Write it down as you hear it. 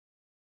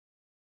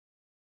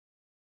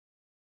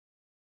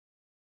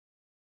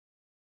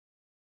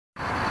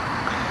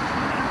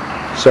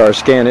So our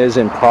scan is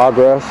in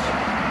progress.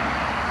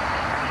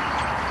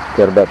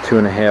 Got about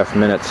 2.5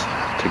 minutes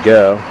to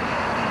go.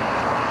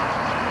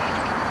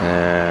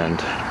 And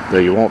though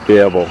you won't be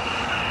able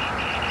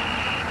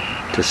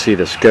to see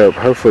the scope,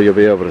 hopefully you'll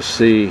be able to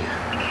see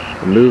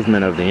the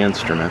movement of the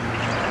instrument.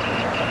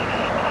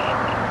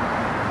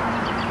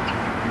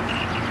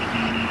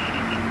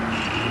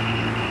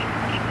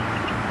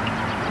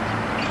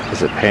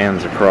 As it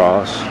pans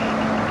across,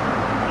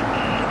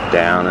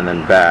 down and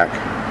then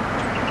back.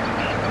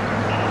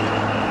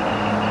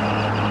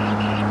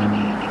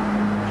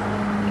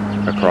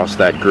 Across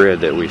that grid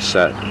that we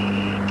set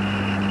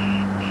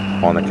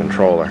on the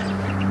controller.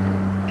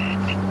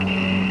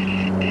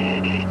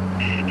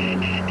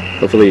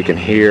 Hopefully you can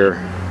hear,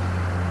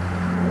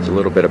 there's a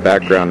little bit of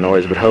background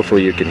noise, but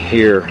hopefully you can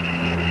hear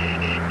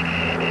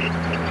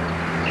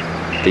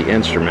the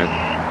instrument.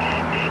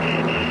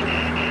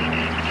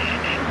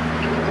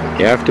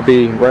 You have to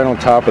be right on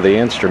top of the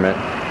instrument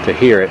to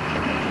hear it.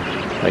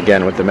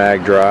 Again, with the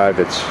mag drive,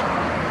 it's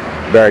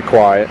very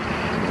quiet,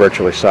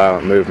 virtually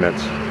silent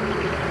movements.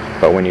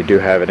 But when you do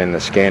have it in the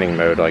scanning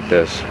mode like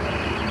this,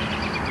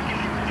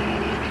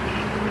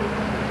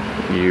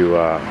 you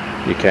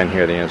can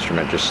hear the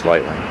instrument just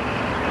slightly.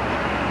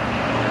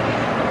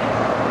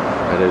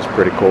 It is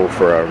pretty cool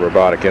for a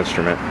robotic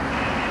instrument,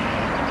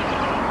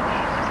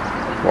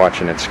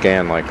 watching it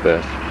scan like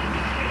this.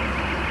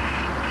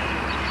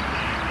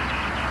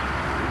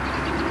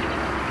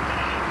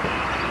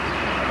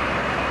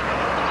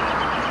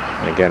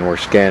 And again, we're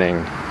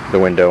scanning the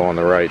window on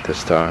the right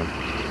this time.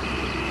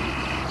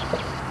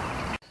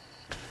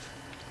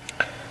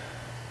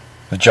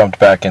 We jumped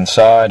back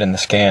inside and the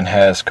scan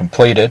has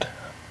completed.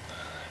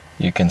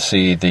 You can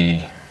see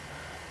the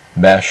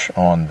mesh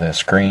on the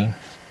screen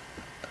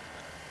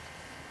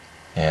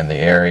and the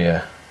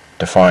area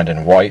defined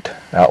in white,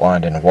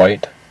 outlined in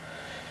white.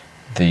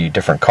 The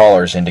different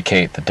colors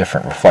indicate the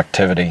different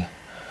reflectivity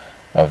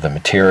of the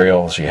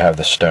materials. You have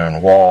the stone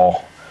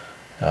wall.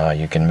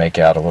 You can make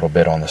out a little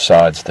bit on the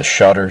sides the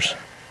shutters,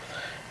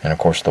 and of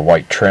course the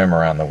white trim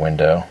around the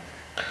window,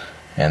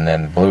 and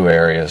then blue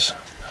areas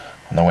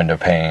on the window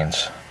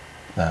panes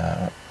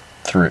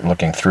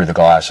looking through the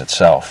glass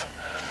itself.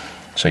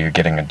 So you're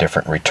getting a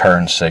different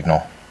return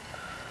signal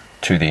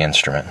to the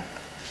instrument.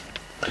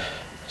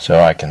 So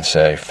I can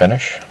say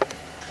finish.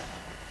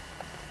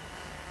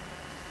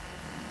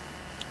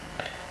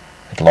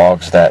 It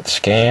logs that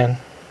scan.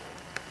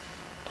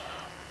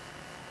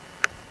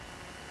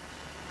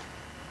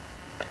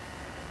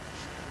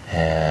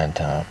 And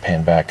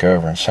pan back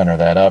over and center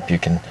that up. You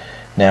can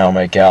now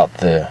make out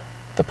the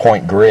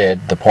point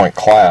grid, the point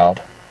cloud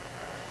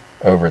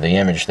over the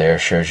image there.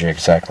 Shows you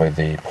exactly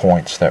the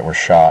points that were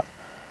shot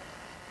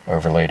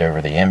overlaid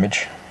over the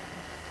image.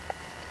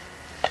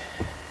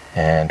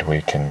 And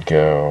we can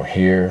go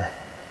here.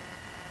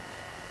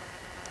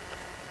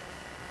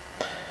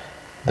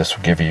 This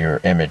will give you your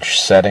image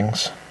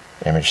settings,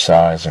 image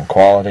size and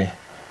quality.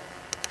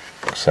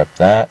 Accept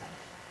that.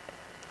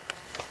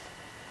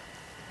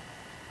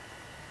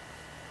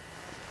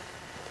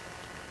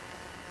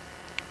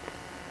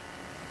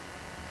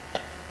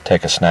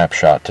 Take a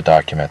snapshot to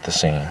document the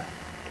scene.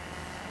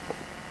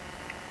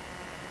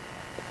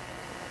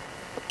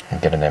 And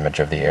get an image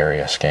of the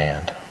area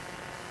scanned.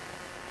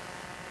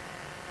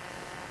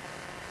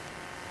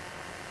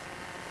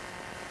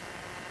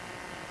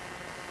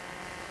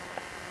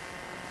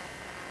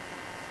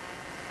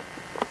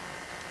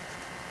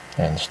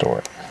 And store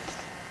it.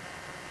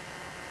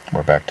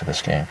 We're back to the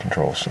scan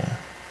control scene.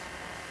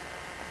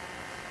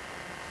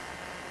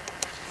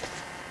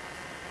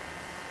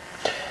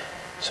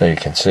 So you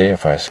can see,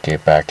 if I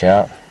escape back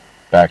out,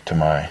 back to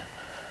my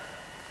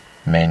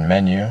main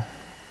menu,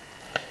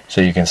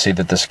 so you can see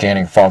that the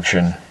scanning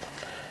function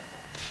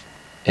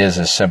is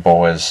as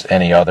simple as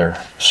any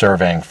other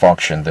surveying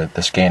function.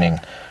 The scanning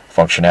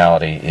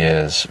functionality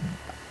is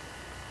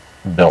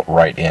built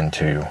right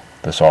into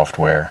the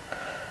software,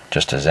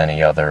 just as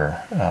any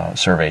other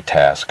survey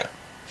task.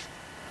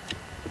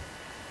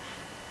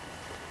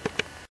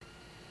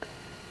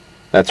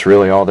 That's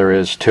really all there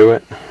is to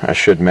it. I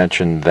should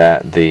mention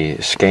that the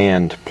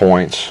scanned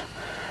points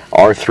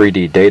are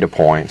 3D data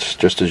points,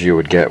 just as you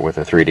would get with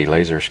a 3D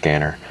laser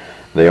scanner.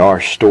 They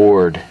are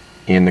stored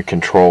in the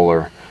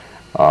controller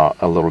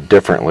a little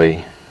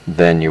differently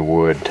than you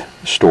would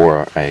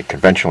store a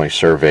conventionally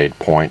surveyed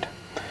point.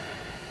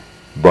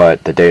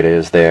 But the data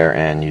is there,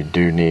 and you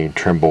do need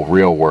Trimble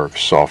RealWorks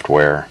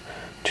software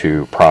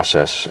to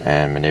process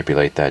and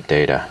manipulate that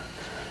data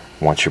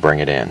once you bring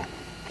it in.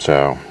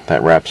 So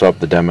that wraps up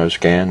the demo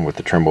scan with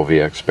the Trimble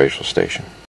VX Spatial Station.